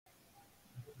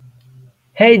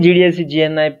Hey GDSC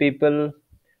GNI people,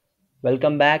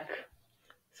 welcome back.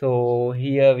 So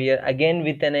here we are again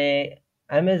with an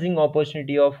amazing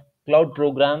opportunity of cloud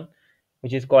program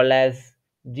which is called as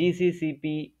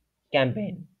GCCP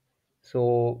campaign.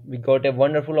 So we got a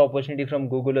wonderful opportunity from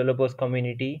Google developers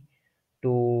community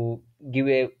to give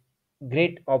a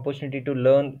great opportunity to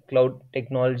learn cloud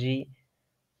technology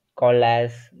called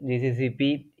as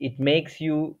GCCP. It makes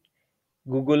you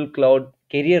Google Cloud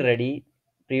Career Ready.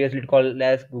 Previously it called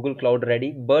as Google Cloud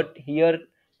Ready, but here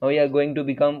now we are going to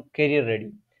become Career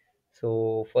Ready.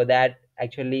 So for that,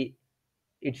 actually,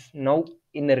 it's now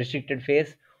in the restricted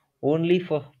phase. Only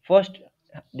for first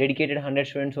dedicated 100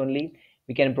 students only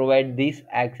we can provide these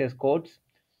access codes.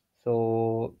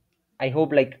 So I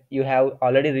hope like you have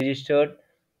already registered,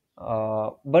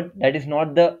 but that is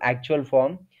not the actual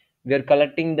form. We are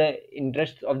collecting the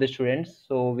interest of the students,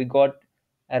 so we got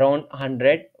around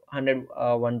 100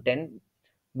 110,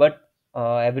 but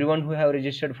everyone who have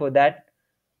registered for that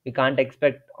we can't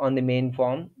expect on the main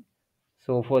form.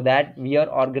 So for that we are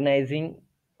organizing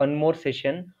one more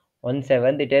session on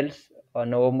 7th. It is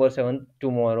November 7th,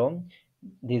 tomorrow.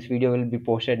 This video will be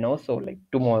posted now, so like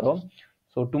tomorrow.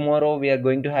 So tomorrow we are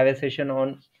going to have a session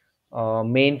on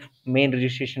main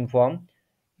registration form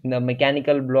in the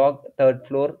mechanical block, third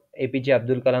floor, APJ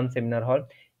Abdul Kalam Seminar Hall.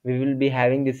 We will be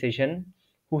having this session.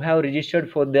 Who have registered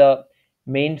for the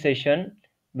main session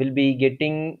will be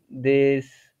getting this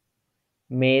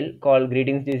mail called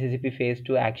greetings GCCP phase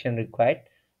 2 action required.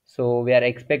 So we are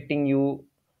expecting you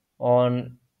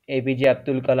on APJ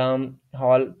Abdul Kalam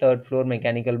Hall, third floor,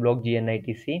 mechanical block,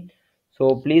 GNITC.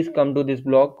 So please come to this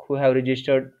block who have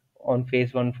registered on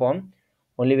phase 1 form.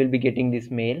 Only will be getting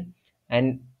this mail,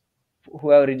 and who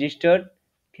have registered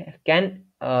can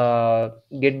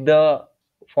get the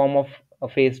form of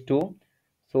phase 2.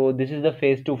 So this is the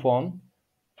phase 2 form.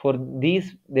 For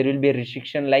these there will be a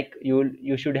restriction, like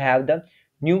you should have the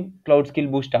new cloud skill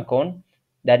boost account.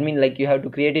 That means like you have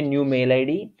to create a new mail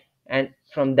id, and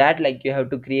from that like you have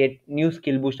to create new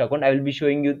skill boost account. I will be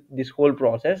showing you this whole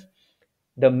process.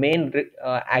 The main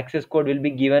access code will be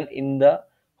given in the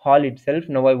hall itself.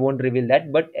 Now I won't reveal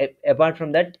that, but apart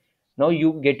from that, now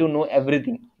you get to know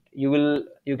everything. You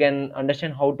can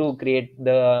understand how to create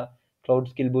the cloud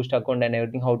skill boost account and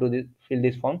everything, how to fill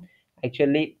this form.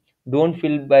 Actually, don't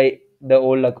fill by the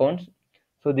old accounts.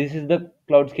 So this is the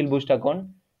cloud skill boost account.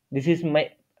 This is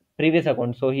my previous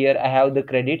account, so here I have the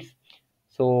credits.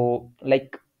 So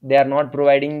like they are not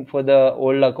providing for the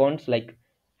old accounts, like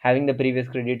having the previous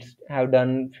credits, have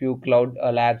done few cloud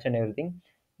labs and everything.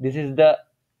 This is the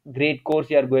great course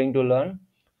you are going to learn.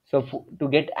 So to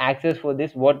get access for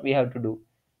this, what we have to do,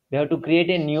 we have to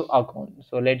create a new account.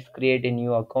 So let's create a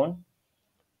new account.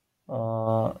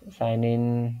 Sign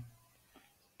in.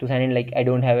 To sign in, like I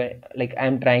don't have a, like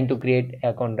I'm trying to create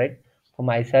account, right, for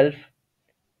myself.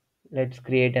 Let's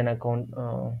create an account.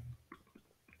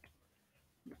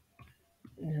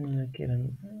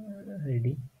 Kiran,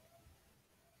 ready.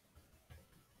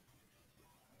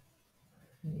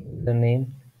 The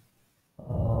name,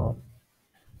 uh,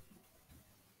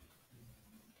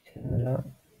 Chandra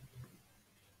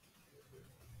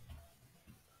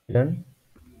Kiran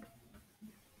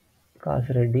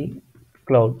Kasreddy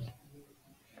Cloud.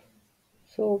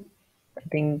 So I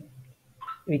think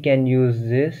we can use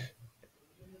this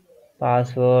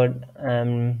password.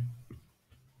 I'm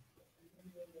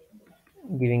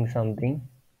giving something.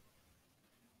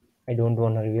 I don't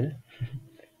want to reveal.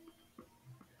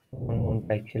 I don't want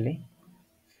actually.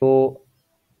 So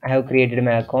I have created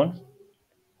my account.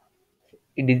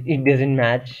 It doesn't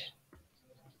match.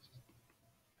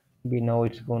 Maybe now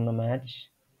it's gonna match.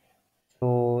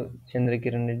 So Chandra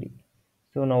Kiran Reddy.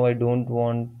 So now I don't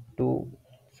want to.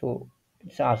 So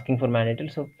it's asking for mandatory.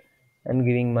 So I'm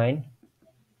giving mine.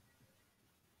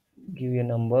 Give your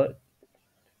number.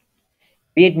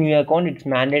 Create new account. It's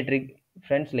mandatory,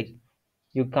 friends. Like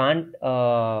you can't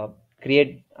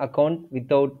create account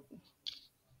without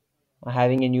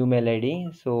having a new mail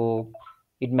ID. So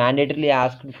it mandatorily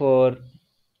asked for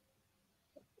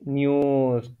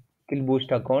new skill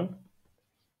boost account.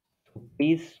 So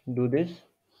please do this.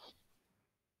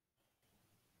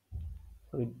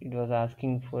 So it was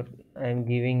asking for, I'm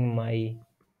giving my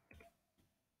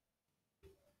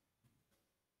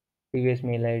previous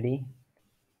mail ID.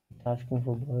 It's asking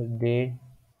for birthday,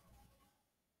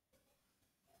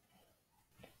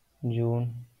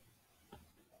 June,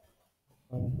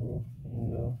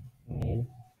 mail.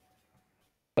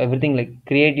 Everything, like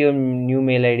create your new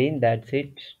mail ID. That's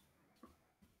it.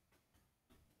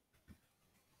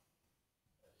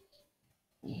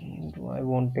 I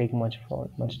won't take much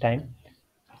time.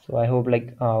 So I hope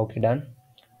like okay, done.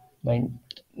 Mine.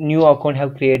 new account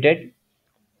have created.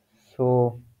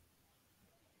 So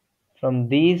from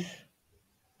these,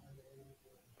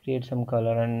 create some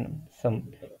color and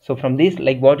some. So from this,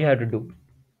 like what you have to do,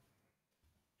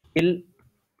 skill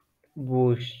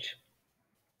boost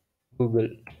Google,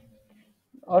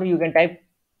 or you can type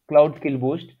cloud skill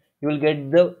boost. You will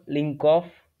get the link of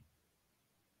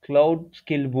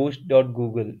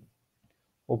cloudskillboost.google.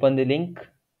 Open the link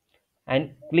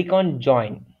and click on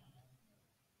join.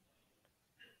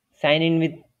 Sign in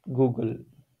with Google.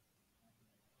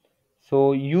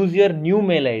 So use your new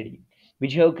mail ID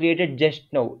which you have created just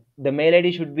now. The mail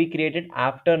ID should be created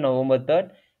after November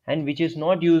 3rd and which is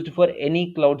not used for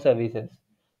any cloud services.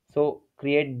 So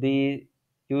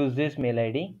use this mail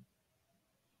ID.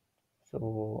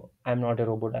 So I'm not a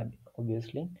robot,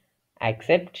 obviously.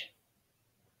 Accept.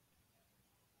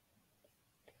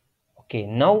 Okay,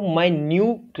 now my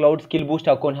new Cloud Skill Boost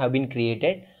account have been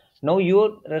created. Now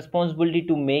your responsibility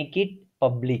to make it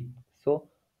public. So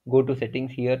go to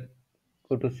settings here.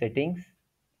 Go to settings.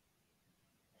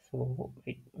 So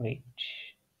wait.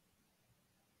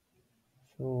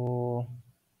 So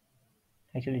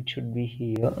actually it should be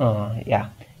here. Yeah.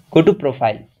 Go to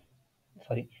profile.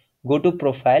 Sorry. Go to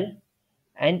profile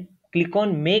and click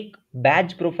on make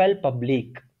badge profile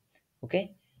public.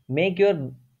 Okay. Make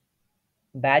your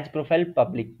badge profile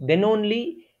public, then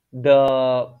only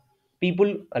the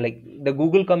people like the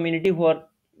Google community who are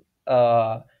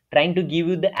trying to give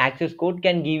you the access code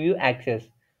can give you access.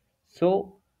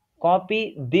 So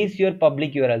copy this your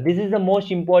public URL. This is the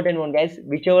most important one, guys.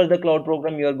 Whichever the cloud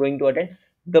program you are going to attend,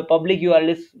 the public URL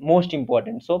is most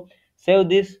important. So save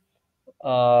this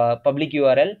public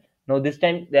URL. Now this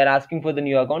time they are asking for the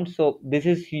new account. So this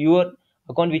is your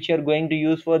account which you are going to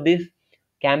use for this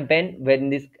campaign. When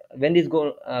this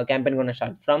campaign gonna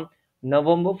start from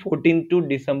November 14th to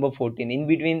December 14th. In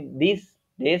between these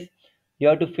days, you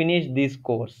have to finish this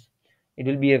course. It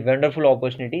will be a wonderful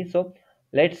opportunity. So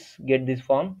let's get this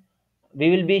form. We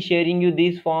will be sharing you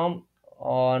this form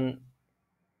on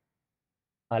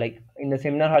like in the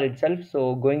seminar hall itself.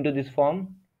 So going to this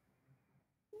form,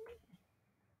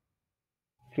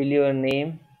 fill your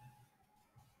name,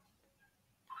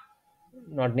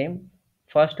 not name.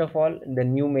 First of all, the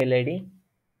new mail ID,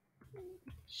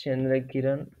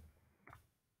 Chandrakiran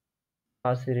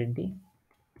Asireddy,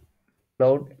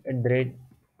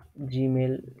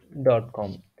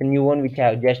 cloud@gmail.com. The new one which I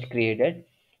have just created.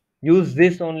 Use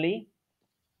this only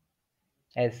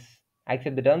as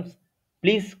accept the terms.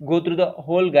 Please go through the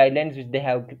whole guidelines which they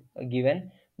have given.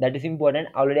 That is important.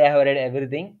 Already I have read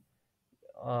everything.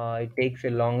 It takes a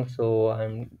long, so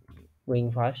I'm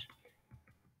going fast.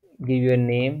 Give your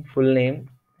name, full name,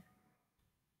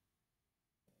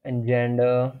 and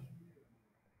gender,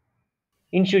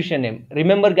 institution name.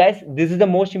 Remember, guys, this is the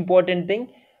most important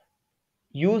thing.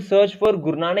 You search for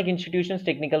Guru Nanak Institutions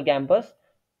Technical Campus.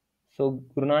 So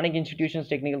Guru Nanak Institutions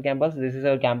Technical Campus, this is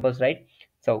our campus, right?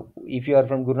 So if you are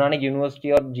from Guru Nanak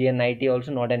University or GNIT,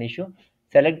 also not an issue.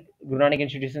 Select Guru Nanak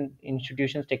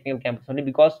Institutions Technical Campus only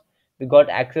because we got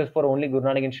access for only Guru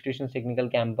Nanak Institutions Technical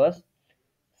Campus.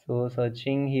 So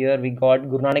searching here, we got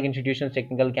Guru Nanak Institutions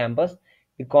Technical Campus.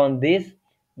 Click on this.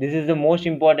 This is the most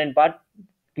important part.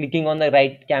 Clicking on the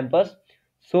right campus.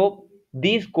 So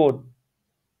this code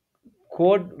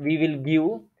we will give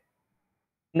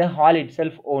in the hall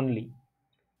itself only.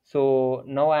 So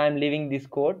now I am leaving this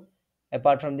code.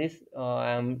 Apart from this,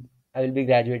 I will be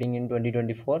graduating in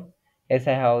 2024. Yes,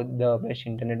 I have the best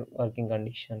internet working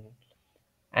condition.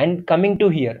 And coming to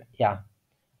here, yeah,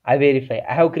 I verify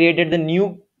I have created the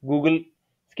new Google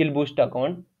Skill Boost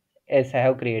account. Yes, I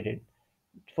have created.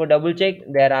 For double check,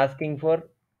 they are asking for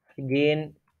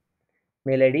again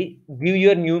mail ID. Give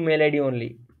your new mail ID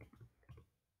only.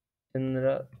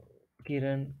 Chandra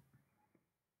Kiran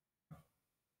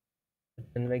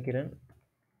Chandra Kiran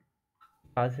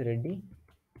Reddy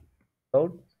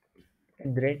out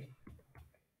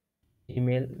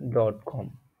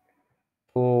 @gmail.com.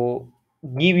 So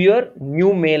give your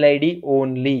new mail ID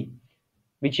only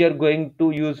which you are going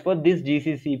to use for this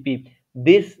GCCP.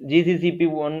 This GCCP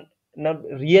one not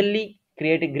really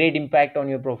create a great impact on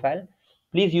your profile.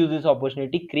 Please use this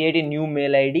opportunity, create a new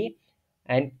mail ID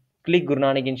and click Guru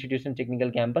Nanak Institution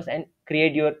Technical Campus and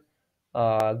create your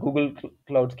Google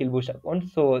Cloud Skill Boost account.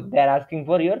 So they are asking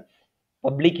for your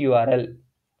public URL,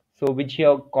 so which you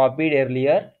have copied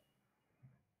earlier.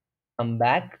 Come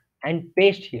back and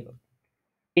paste here.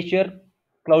 Paste your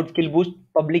Cloud Skill Boost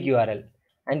public URL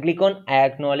and click on I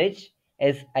acknowledge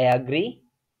as I agree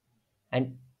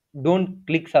and don't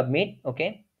click submit.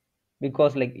 Okay,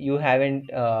 because like you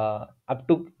haven't up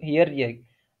to here, yeah,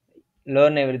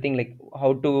 learn everything like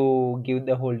how to give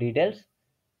the whole details.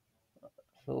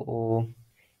 So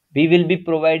we will be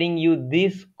providing you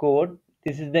this code.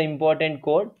 This is the important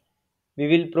code. We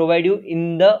will provide you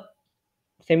in the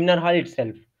seminar hall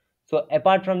itself. So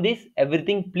apart from this,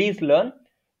 everything please learn.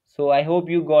 So I hope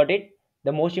you got it.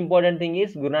 The most important thing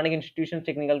is Guru Nanak Institution's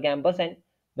technical campus and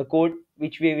the code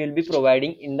which we will be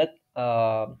providing in the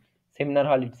seminar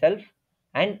hall itself.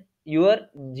 And your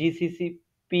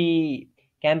GCCP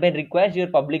campaign requires your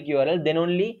public URL. Then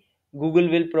only Google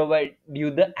will provide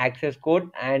you the access code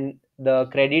and the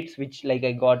credits, which like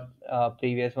I got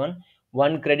previous one.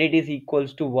 One credit is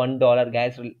equals to $1,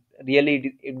 guys.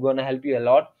 Really, it gonna help you a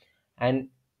lot. And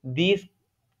this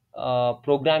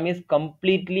program is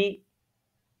completely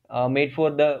made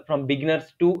for the from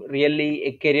beginners to really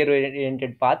a career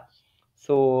oriented path.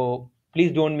 So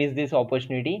please don't miss this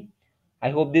opportunity. I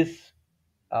hope this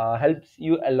helps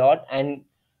you a lot, and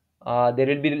there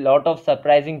will be a lot of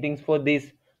surprising things for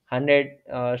these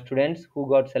 100 students who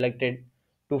got selected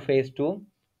to phase 2.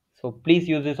 So please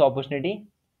use this opportunity.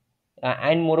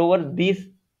 And moreover, these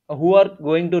who are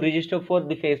going to register for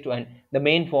the phase 2 and the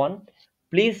main phone,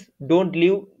 please don't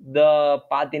leave the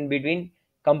path in between.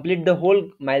 Complete the whole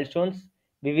milestones.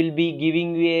 We will be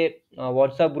giving you a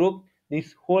WhatsApp group.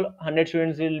 This whole 100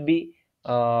 students will be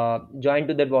joined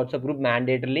to that WhatsApp group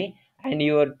mandatorily, and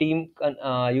your team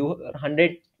you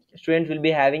 100 students will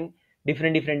be having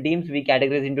different teams. We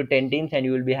categorize into 10 teams, and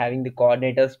you will be having the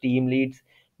coordinators, team leads.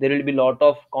 There will be lot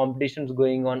of competitions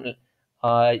going on.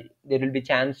 There will be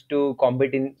chance to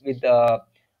compete in with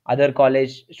other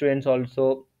college students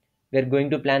also. We're going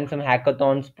to plan some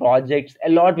hackathons, projects. A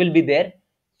lot will be there.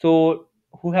 So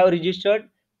who have registered,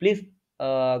 please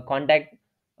contact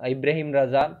Ibrahim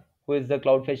Raza, who is the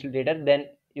cloud facilitator. Then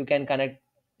you can connect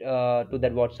to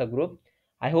that WhatsApp group.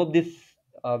 I hope this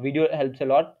video helps a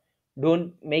lot.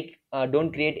 Don't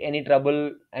create any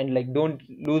trouble, and like don't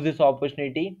lose this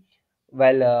opportunity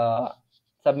while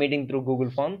submitting through Google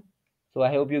Form. So I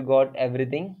hope you got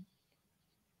everything.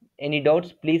 Any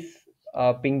doubts, please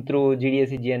ping through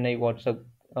GDSC GNI WhatsApp,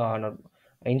 no,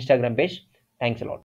 Instagram page. Thanks a lot.